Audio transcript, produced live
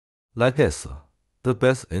Like this, the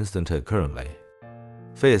best instant currently.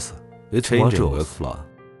 Face, it's changing workflow.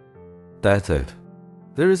 That's it.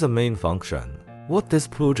 There is a main function, what this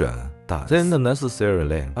plugin does. Then the necessary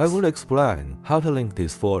link. I will explain how to link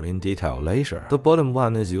these four in detail later. The bottom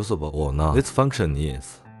one is usable or not. Its function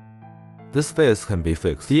is, this face can be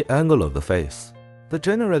fixed. The angle of the face. The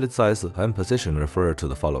generated size and position refer to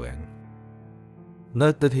the following.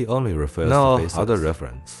 Note that he only refers to faces. Other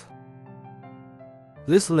reference.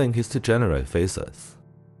 This link is to generate faces.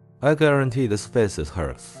 I guarantee this face is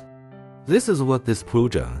hers. This is what this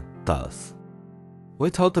plugin does. We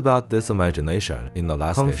talked about this imagination in the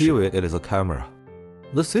last ComfyUI it is a camera.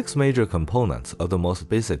 The 6 major components of the most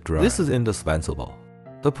basic drawing. This is indispensable.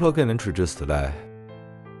 The plugin introduced today.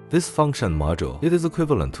 This function module, it is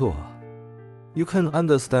equivalent to. You can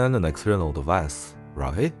understand an external device,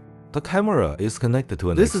 right? The camera is connected to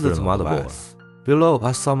an external device. This is its motherboard. Below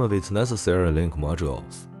are some of its necessary link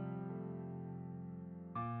modules.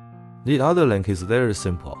 The other link is very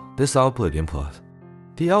simple. This output-input.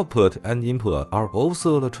 The output and input are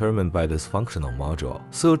also determined by this functional module,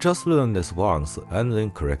 so just learn this once and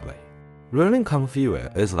link correctly. Learning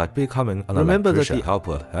ComfyUI is like becoming an electrician. Remember that the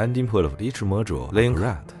output and input of each module link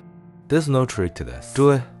correct. There's no trick to this.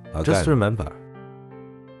 Do it again. Just remember.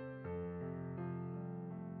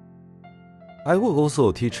 I will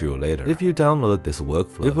also teach you later. If you download this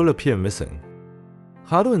workflow, it will appear missing.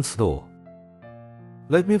 How to install?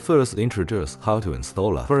 Let me first introduce how to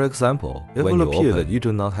install it. For example, it will appear that you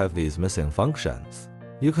do not have these missing functions.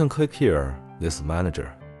 You can click here, this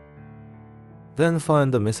manager. Then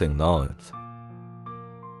find the missing nodes.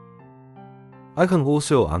 I can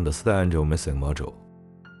also understand your missing module.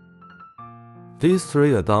 These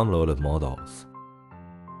 3 are downloaded models.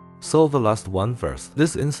 Solve the last one first.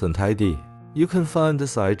 This InstantID. You can find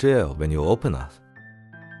this IGL when you open it.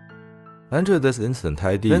 Enter this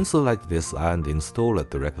InstantID, then select this and install it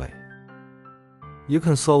directly. You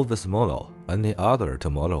can solve this model and the other 2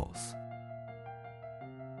 models.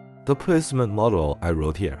 The placement model I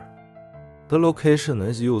wrote here. The location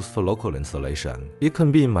is used for local installation. It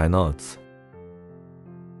can be in my notes.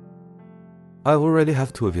 I already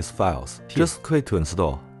have 2 of these files. Just click to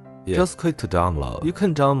install. Just click to download. You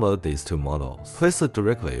can download these 2 models. Place it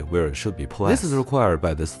directly where it should be placed. This is required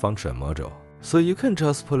by this function module. So you can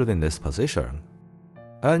just put it in this position.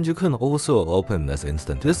 And you can also open this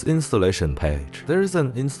installation page. There is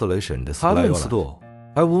an installation display. How to install?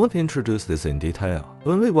 I won't introduce this in detail.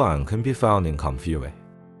 Only one can be found in ComfyUI.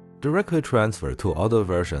 Directly transfer to other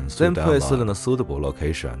versions to download. Then place it in a suitable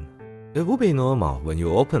location. It will be normal when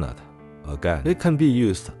you open it. Again, it can be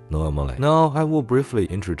used normally. Now I will briefly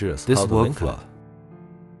introduce this workflow.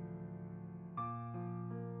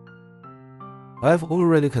 I've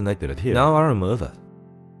already connected it here. Now I remove it.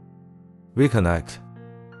 Reconnect.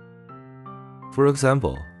 For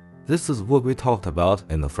example, this is what we talked about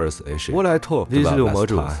in the first issue. What I talked about last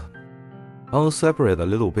time. I'll separate a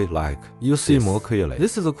little bit like you see more clearly.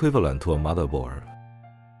 This is equivalent to a motherboard.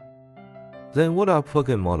 Then what our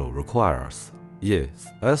plugin model requires. Yes,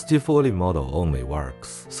 SD40 model only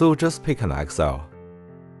works, so just pick an XL.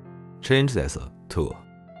 Change this to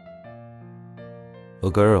a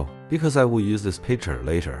girl, because I will use this picture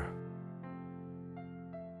later.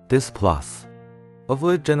 This plus.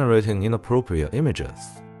 Avoid generating inappropriate images.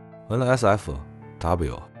 An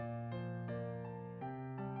SFW.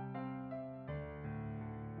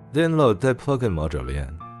 Then load that plugin module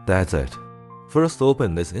in. That's it. First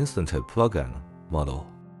open this instant plugin model.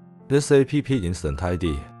 This app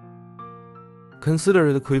InstantID. Consider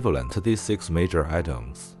it equivalent to these 6 major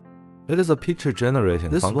items. It is a picture generating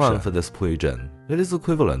function. This one for this plugin. It is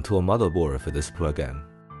equivalent to a motherboard for this plugin.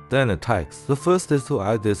 Then it types. The first is to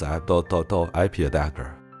add this app.IP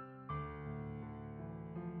adapter.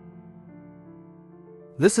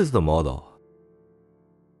 This is the model.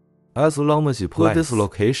 As long as you put this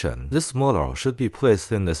location, this model should be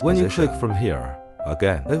placed in this position. When you click from here,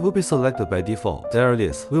 again, it will be selected by default. There it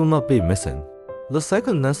is, will not be missing. The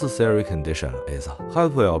second necessary condition is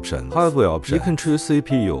hardware options. Hardware option. You can choose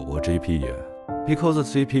CPU or GPU, because the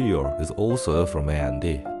GPU is also from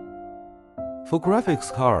AMD. For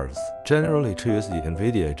graphics cards, generally choose the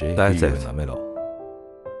NVIDIA GPU in the middle.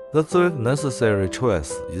 The third necessary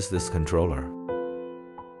choice is this controller.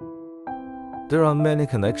 There are many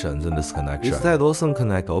connections in this connection. It's that awesome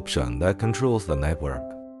connect option that controls the network.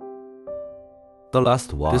 The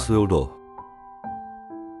last one, this will do.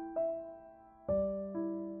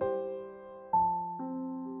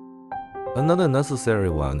 Another necessary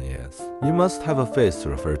one is, you must have a face to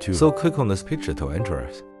refer to, so click on this picture to enter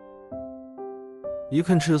it. You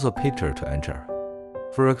can choose a picture to enter.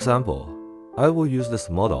 For example, I will use this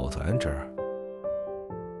model to enter.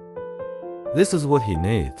 This is what he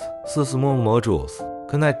needs, 4 small modules,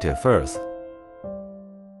 connected first.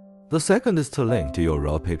 The second is to link to your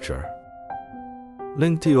raw picture.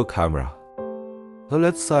 Link to your camera. The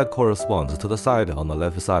left side corresponds to the side on the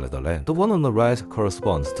left side of the link. The one on the right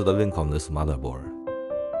corresponds to the link on this motherboard.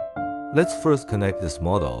 Let's first connect this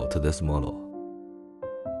model to this model.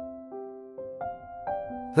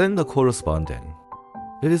 Then the corresponding.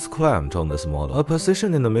 It is clamped on this model, a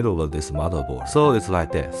position in the middle of this motherboard, so it's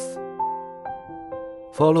like this.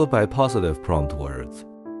 Followed by positive prompt words.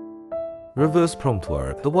 Reverse prompt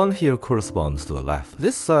word, the one here corresponds to the left.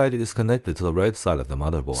 This side is connected to the right side of the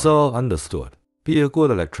motherboard. So understood. Be a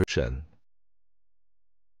good electrician.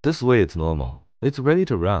 This way it's normal. It's ready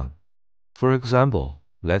to run. For example,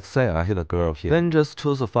 let's say I hit a girl here. Then just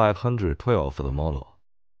choose a 512 for the model.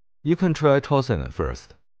 You can try tossing it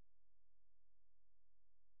first.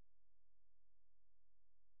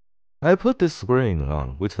 I put this screen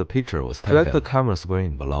on which the picture was taken. Select the camera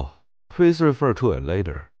screen below. Please refer to it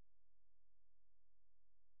later.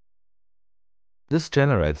 This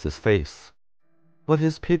generates his face, but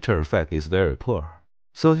his picture effect is very poor.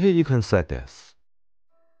 So here you can set this.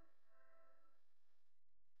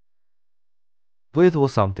 Wait or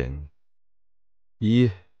something.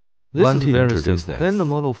 This is very simple. Then the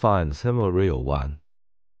model finds him a real one.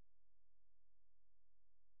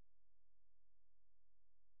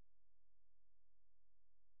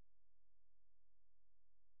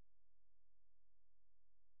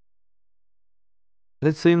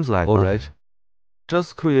 It seems like alright.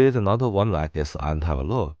 Just create another one like this and have a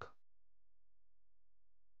look.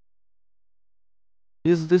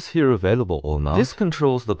 Is this here available or not? This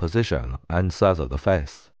controls the position and size of the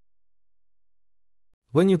face.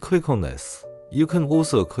 When you click on this, you can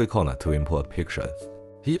also click on it to import pictures.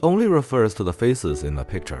 He only refers to the faces in the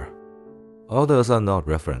picture. Others are not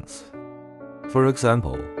referenced. For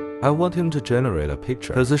example, I want him to generate a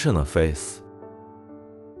picture. Position a face.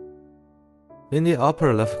 In the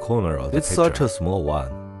upper left corner of the picture. It's such a small one.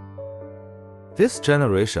 This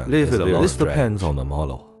generation leave it alone. This depends on the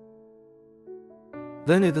model.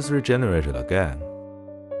 Then it is regenerated again.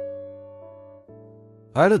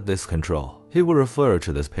 Added this control. He will refer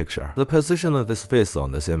to this picture, the position of this face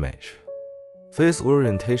on this image, face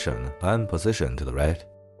orientation and position to the right.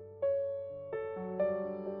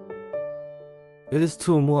 It is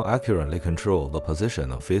to more accurately control the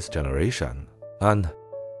position of face generation and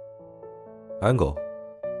angle.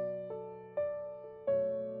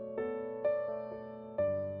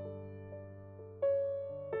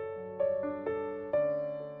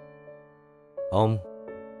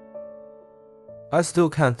 I still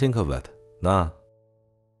can't think of it. Nah.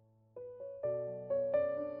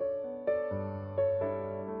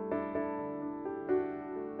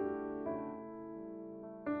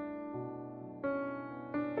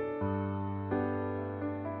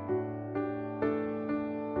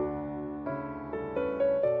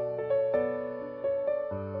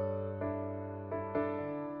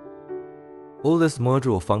 All this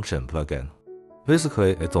module function plugin.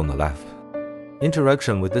 Basically, it's on the left.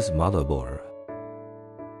 Interaction with this motherboard.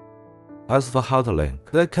 As for how to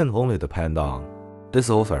link, that can only depend on this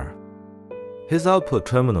author. His output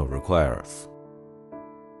terminal requires.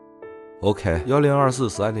 Okay, 1024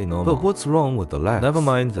 slightly normal. But what's wrong with the left? Never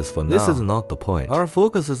mind this for now. This is not the point. Our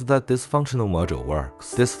focus is that this functional module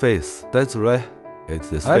works. This face, that's right. It's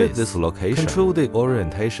this face. Edit this location. Control the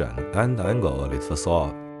orientation and angle of its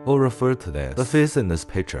facade. Or refer to this, the face in this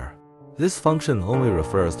picture. This function only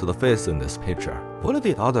refers to the face in this picture. What are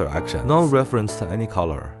the other actions? No reference to any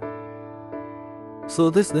color. So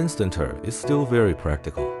this instanter is still very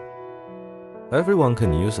practical. Everyone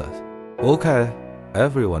can use it. Okay,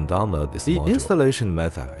 everyone download this module. The installation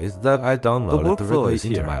method is that I download it directly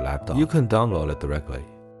into my laptop. You can download it directly.